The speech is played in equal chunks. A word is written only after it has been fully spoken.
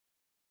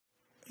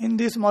In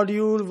this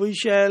module, we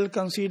shall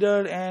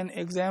consider an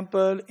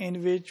example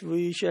in which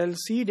we shall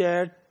see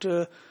that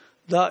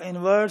the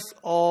inverse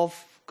of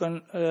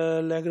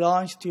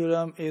Lagrange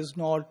theorem is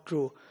not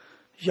true.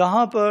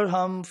 यहाँ पर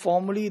हम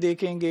formally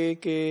देखेंगे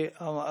कि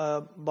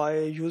by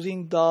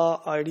using the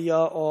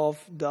idea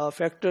of the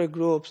factor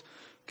groups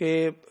के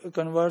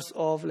converse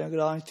of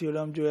Lagrange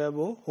theorem जो है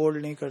वो hold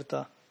नहीं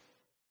करता.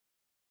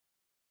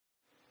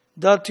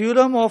 The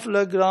theorem of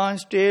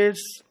Lagrange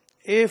states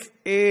if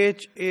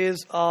H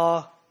is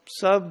a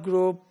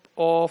subgroup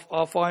of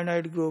a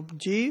finite group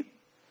G,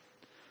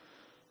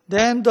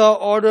 then the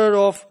order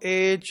of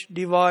H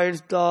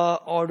divides the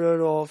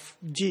order of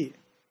G.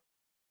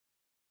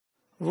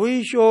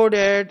 We show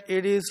that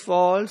it is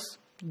false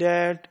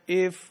that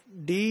if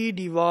D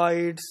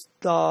divides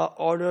the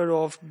order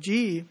of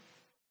G,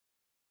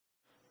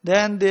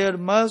 then there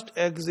must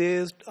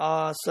exist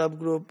a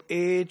subgroup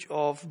H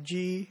of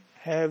G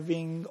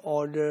having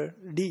order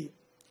D.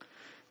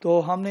 تو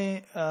ہم نے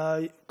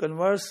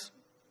converse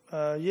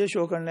یہ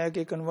شو کرنا ہے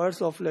کہ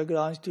converse of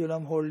Lagrange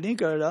theorem hold نہیں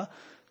کر رہا.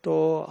 تو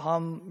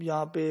ہم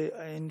یہاں پہ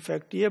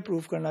انفیکٹ یہ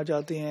پروف کرنا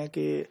چاہتے ہیں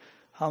کہ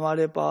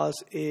ہمارے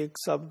پاس ایک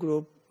سب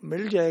گروپ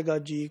مل جائے گا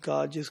جی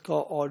کا جس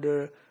کا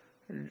آرڈر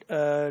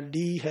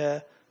ڈی ہے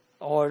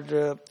اور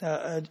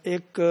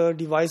ایک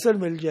ڈیوائزر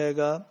مل جائے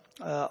گا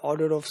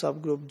آرڈر آف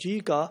سب گروپ جی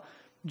کا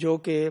جو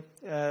کہ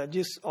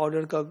جس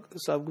آرڈر کا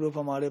سب گروپ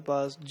ہمارے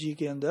پاس جی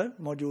کے اندر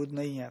موجود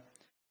نہیں ہے.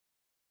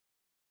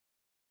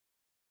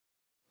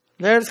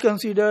 Let's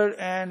consider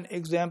an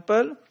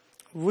example.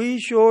 We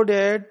show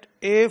that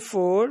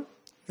A4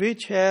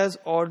 which has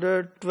order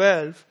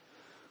 12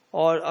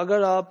 اور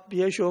اگر آپ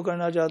یہ شو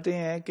کرنا چاہتے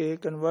ہیں کہ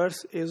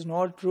کنورس از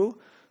ناٹ ٹرو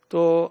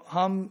تو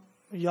ہم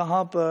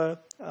یہاں پر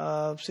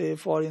سے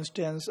فار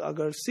انسٹینس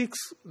اگر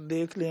 6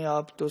 دیکھ لیں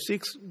آپ تو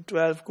 6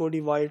 12 کو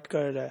ڈیوائڈ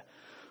کر رہا ہے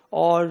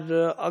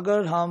اور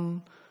اگر ہم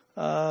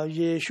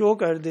یہ شو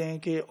کر دیں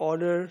کہ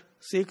آرڈر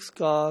 6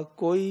 کا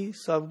کوئی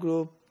سب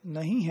گروپ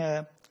نہیں ہے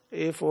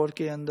A4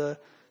 کے اندر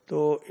تو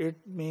it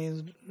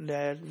means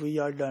that we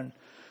are done.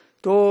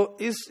 تو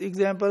اس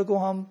ایگزامپل کو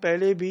ہم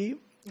پہلے بھی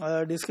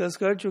ڈسکس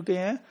کر چکے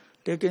ہیں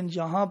لیکن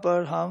یہاں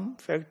پر ہم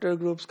فیکٹر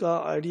گروپس کا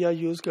آئیڈیا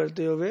یوز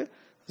کرتے ہوئے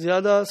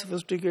زیادہ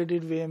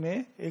سفسٹیکیٹڈ وے میں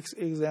اس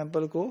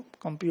ایگزامپل کو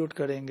کمپیوٹ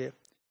کریں گے.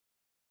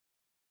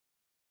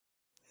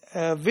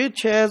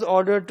 Which has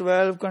order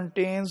 12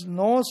 contains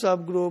no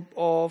subgroup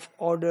of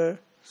order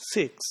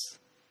 6.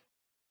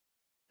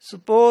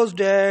 Suppose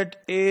that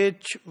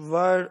H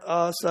were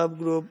a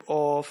subgroup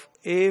of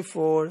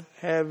A4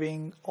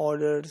 having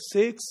order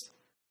 6.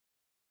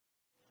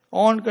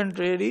 On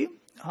contrary,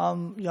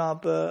 ہم یہاں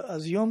پر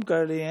ازیوم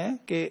کر رہے ہیں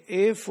کہ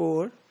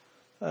A4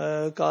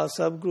 کا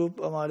سب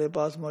گروپ ہمارے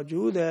پاس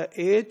موجود ہے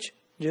H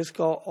جس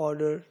کا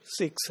آرڈر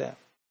 6 ہے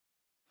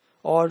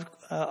اور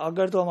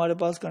اگر تو ہمارے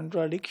پاس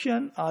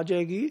کنٹراڈکشن آ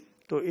جائے گی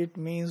تو it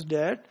means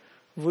that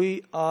we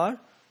are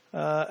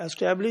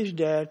establish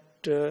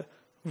that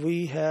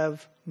we have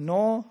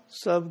no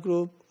sub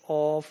group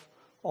of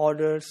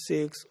order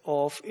 6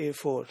 of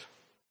A4.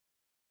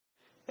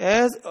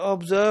 As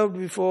observed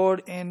before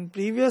in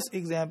previous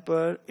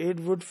example, it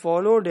would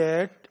follow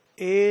that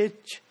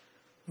H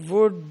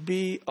would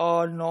be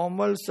a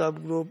normal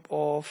subgroup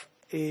of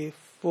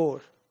A4.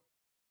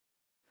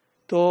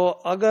 تو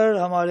اگر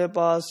ہمارے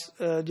پاس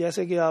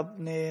جیسے کہ آپ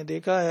نے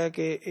دیکھا ہے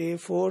کہ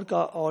A4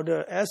 کا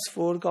آرڈر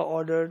S4 کا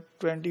آرڈر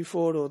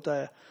 24 ہوتا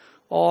ہے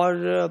اور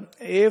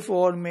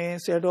A4 میں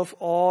set of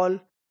all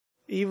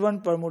even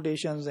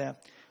permutations ہیں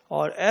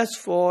اور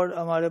S4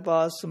 ہمارے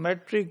پاس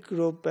سیمیٹرک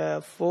گروپ ہے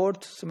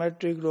فورتھ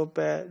سیمیٹرک گروپ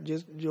ہے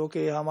جو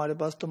کہ ہمارے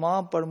پاس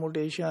تمام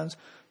پرموٹیشنز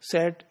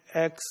سیٹ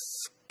ایکس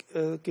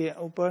کے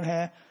اوپر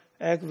ہیں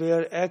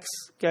where x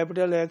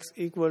capital x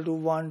equal to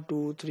 1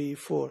 2 3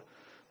 4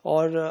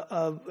 اور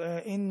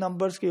ان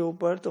نمبرز کے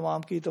اوپر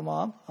تمام کی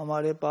تمام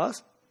ہمارے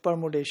پاس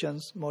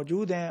پرموٹیشنز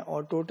موجود ہیں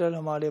اور ٹوٹل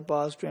ہمارے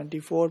پاس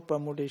 24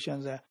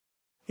 پرموٹیشنز ہیں.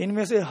 ان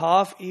میں سے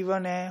ہاف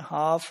ایون ہیں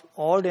ہاف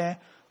آڈ ہیں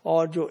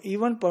اور جو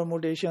ایون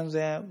پرموٹیشنز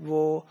ہیں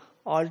وہ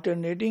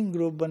آلٹرنیٹنگ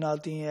گروپ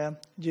بناتی ہیں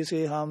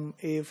جسے ہم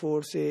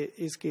A4 سے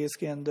اس کیس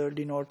کے اندر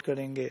ڈینوٹ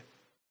کریں گے.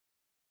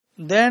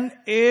 Then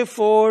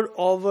A4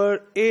 over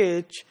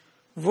H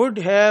would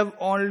have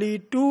only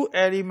two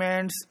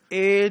elements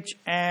H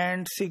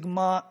and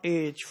sigma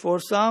H for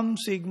some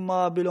sigma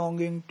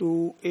belonging to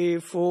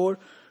A4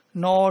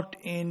 not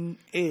in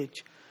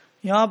H.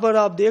 یہاں پر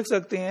آپ دیکھ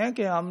سکتے ہیں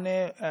کہ ہم نے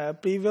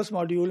پریویس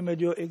ماڈیول میں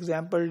جو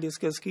ایگزامپل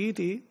ڈسکس کی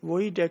تھی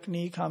وہی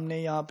ٹیکنیک ہم نے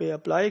یہاں پہ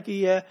اپلائی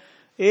کی ہے.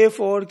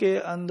 A4 کے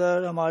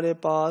اندر ہمارے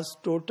پاس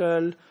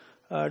ٹوٹل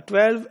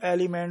 12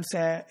 ایلیمنٹس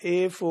ہیں.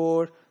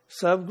 A4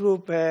 سب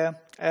گروپ ہے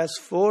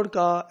S4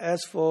 کا.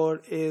 S4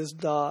 is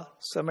the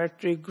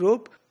symmetric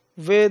group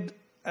with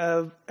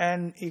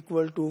n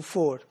equal to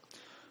 4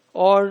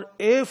 اور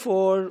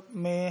A4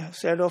 میں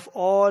set of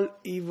all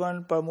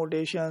even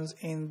permutations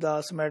in the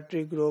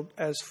symmetric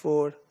group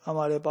S4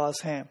 ہمارے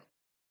پاس ہیں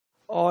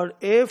اور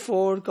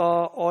A4 کا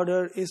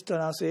آرڈر اس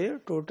طرح سے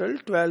ٹوٹل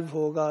 12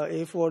 ہوگا.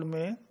 A4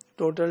 میں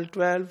ٹوٹل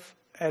 12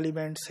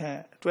 ایلیمنٹس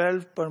ہیں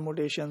 12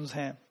 پرموٹیشنز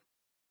ہیں.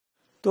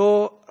 تو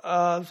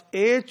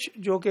ایچ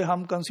جو کہ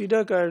ہم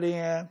کنسیڈر کر رہے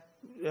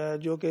ہیں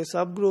جو کہ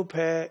سب گروپ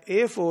ہے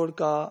A4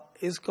 کا،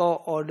 اس کا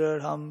آرڈر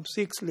ہم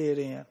 6 لے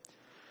رہے ہیں.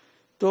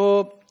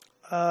 تو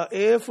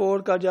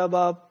A4 کا جب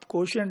آپ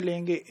کوشنٹ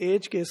لیں گے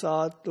ایچ کے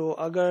ساتھ، تو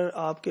اگر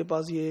آپ کے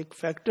پاس یہ ایک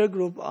فیکٹر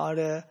گروپ آ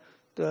رہا ہے،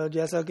 تو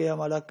جیسا کہ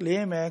ہمارا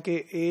کلیم ہے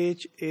کہ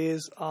H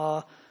is a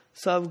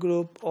sub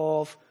group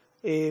of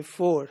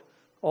A4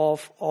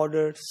 of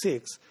order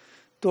 6،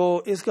 تو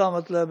اس کا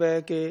مطلب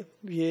ہے کہ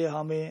یہ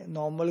ہمیں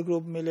نارمل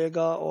گروپ ملے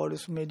گا اور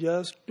اس میں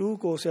جسٹ 2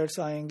 کوسیٹس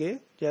آئیں گے،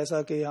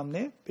 جیسا کہ ہم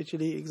نے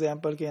پچھلی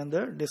ایگزامپل کے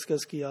اندر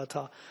ڈسکس کیا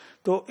تھا.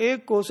 تو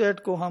ایک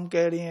کوسیٹ کو ہم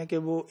کہہ رہے ہیں کہ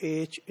وہ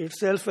ایچ اٹ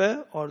سیلف ہے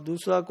اور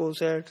دوسرا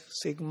کوسیٹ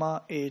سگما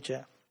ایچ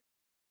ہے.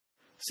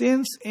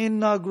 Since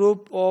in a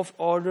group of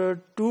order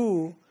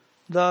 2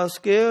 the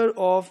square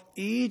of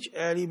each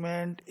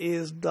element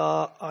is the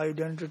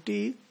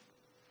identity,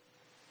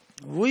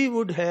 we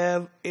would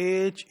have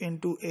H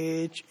into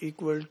H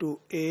equal to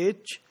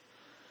H,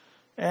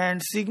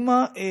 and sigma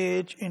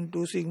H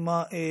into sigma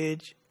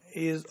H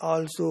is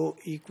also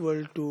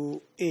equal to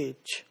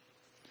H.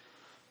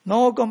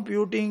 Now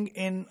computing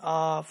in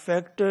a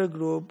factor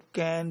group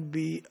can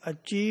be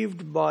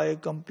achieved by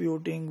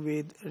computing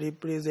with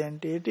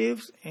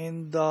representatives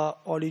in the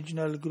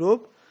original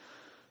group.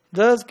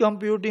 Thus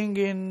computing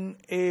in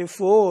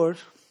A4,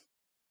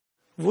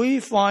 we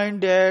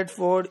find that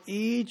for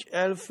each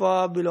alpha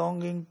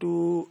belonging to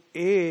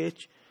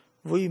H,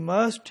 we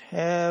must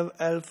have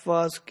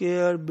alpha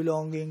square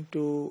belonging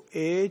to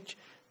H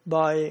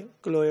by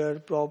Closure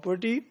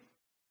property.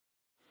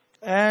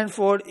 And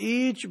for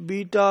each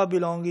beta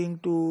belonging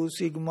to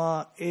sigma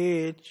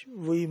H,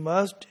 we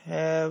must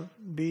have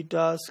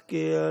beta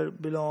square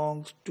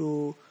belongs to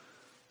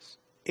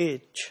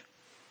H.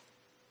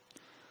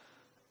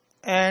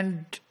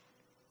 And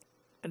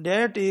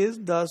that is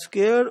the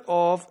square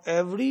of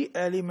every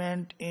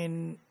element in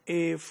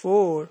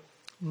A4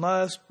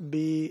 must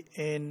be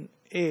in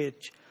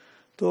H.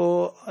 تو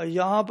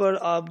یہاں پر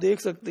آپ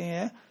دیکھ سکتے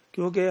ہیں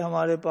کیونکہ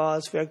ہمارے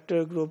پاس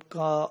factor group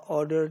کا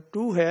order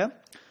 2 ہے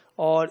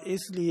اور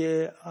اس لیے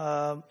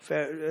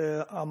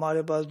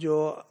ہمارے پاس جو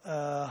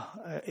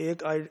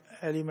ایک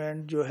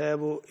ایلیمنٹ جو ہے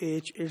وہ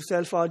ایچ اٹ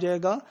سیلف آ جائے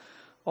گا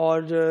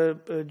اور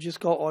جس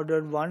کا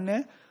آرڈر 1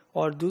 ہے،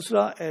 اور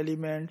دوسرا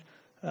ایلیمنٹ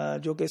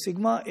جو کہ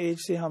سگما ایچ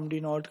سے ہم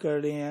ڈینوٹ کر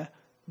رہے ہیں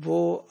وہ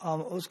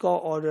اس کا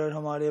آرڈر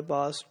ہمارے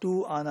پاس 2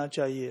 آنا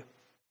چاہیے.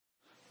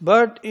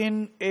 But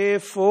in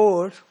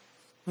A4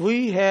 we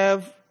have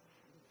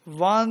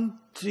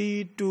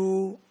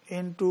 132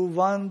 into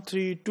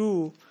 132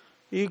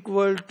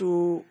 equal to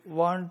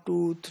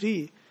 123.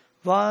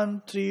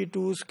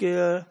 132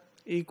 square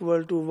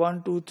equal to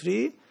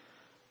 123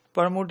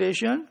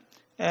 permutation,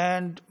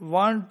 and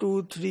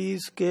 123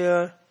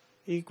 square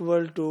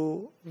equal to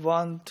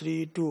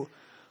 132.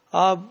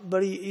 آپ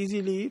بڑی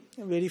ایزیلی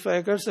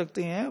ویریفائی کر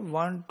سکتے ہیں.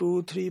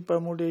 123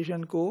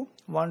 پرموٹیشن کو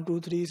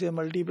 123 سے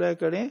ملٹیپلائی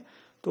کریں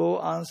تو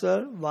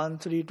آنسر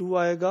 132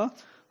 آئے گا،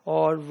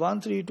 اور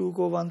 132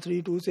 کو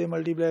 132 سے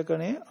ملٹیپلائی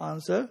کریں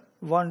آنسر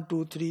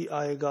 123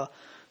 آئے گا.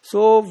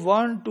 So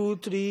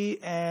 123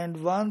 and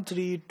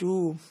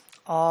 132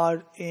 are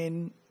in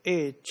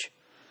H.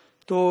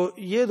 تو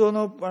یہ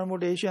دونوں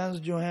پرموٹیشنز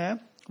جو ہیں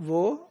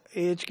وہ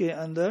H کے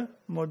اندر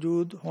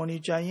موجود ہونی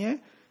چاہیے،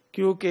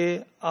 کیونکہ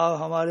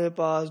ہمارے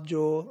پاس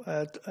جو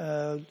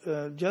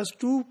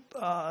جسٹ 2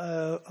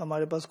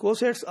 ہمارے پاس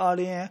کوسیٹس آ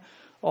رہے ہیں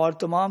اور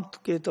تمام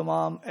کے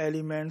تمام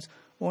ایلیمنٹس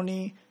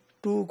انہی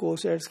 2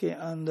 کوسیٹس کے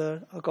اندر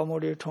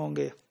اکوموڈیٹ ہوں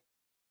گے.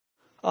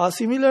 A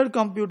similar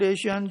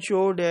computation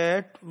showed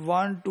that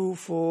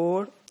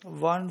 124,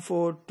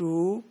 142,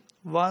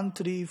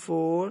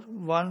 134,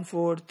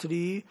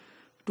 143,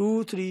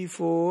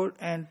 234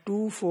 and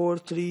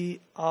 243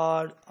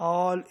 are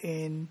all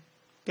in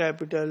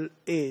capital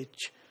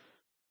H.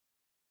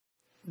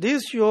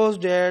 This shows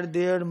that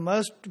there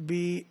must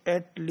be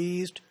at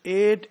least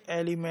 8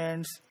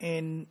 elements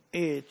in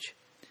H,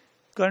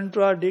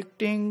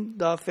 contradicting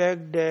the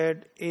fact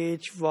that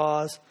H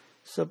was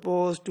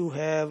supposed to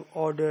have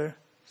order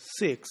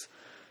 6.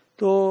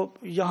 تو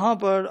یہاں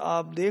پر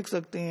آپ دیکھ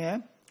سکتے ہیں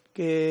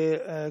کہ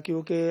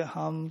کیونکہ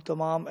ہم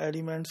تمام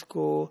ایلیمنٹس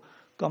کو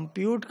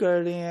کمپیوٹ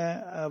کر رہے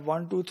ہیں،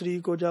 123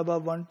 کو جب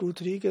آپ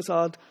 123 کے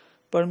ساتھ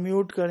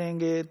پرمیوٹ کریں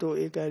گے تو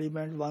ایک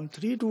ایلیمنٹ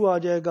 132 آ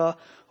جائے گا،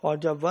 اور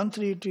جب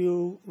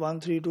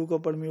 132 کو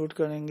پرمیوٹ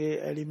کریں گے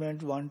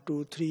ایلیمنٹ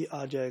 123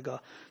 آ جائے گا.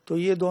 تو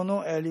یہ دونوں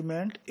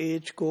ایلیمنٹ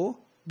ایچ کو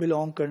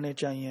بلونگ کرنے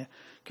چاہیے،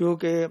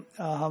 کیونکہ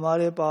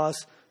ہمارے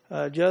پاس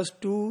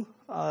جسٹ 2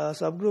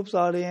 سب گروپس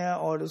آ رہے ہیں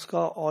اور اس کا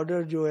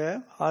آرڈر جو ہے،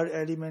 ہر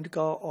ایلیمنٹ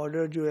کا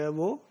آرڈر جو ہے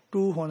وہ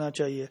 2 ہونا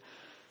چاہیے.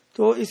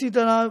 تو اسی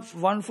طرح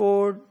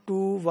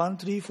 142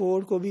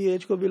 134 کو بھی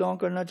ایچ کو بلونگ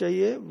کرنا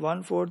چاہیے،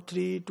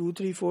 143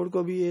 234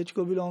 کو بھی ایچ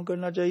کو بلونگ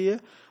کرنا چاہیے،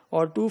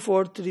 اور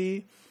 243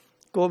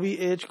 کو بھی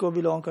ایچ کو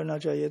بلونگ کرنا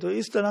چاہیے. تو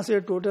اس طرح سے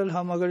ٹوٹل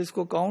ہم اگر اس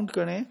کو کاؤنٹ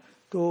کریں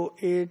تو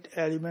 8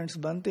 ایلیمنٹس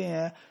بنتے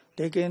ہیں،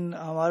 لیکن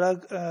ہمارا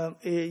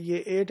یہ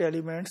 8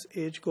 ایلیمنٹس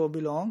ایچ کو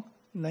بلونگ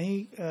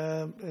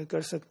نہیں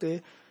کر سکتے،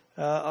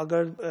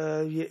 اگر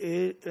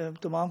یہ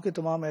تمام کے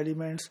تمام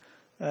ایلیمنٹس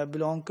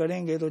بلونگ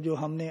کریں گے تو جو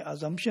ہم نے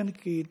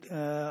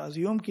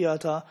ازیوم کیا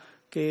تھا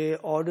کہ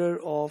آرڈر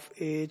آف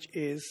ایج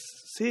از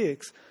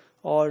 6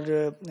 اور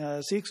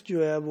 6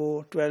 جو ہے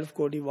وہ 12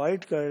 کو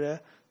ڈیوائڈ کر رہا ہے،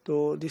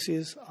 تو دس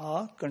از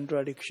a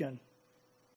contradiction.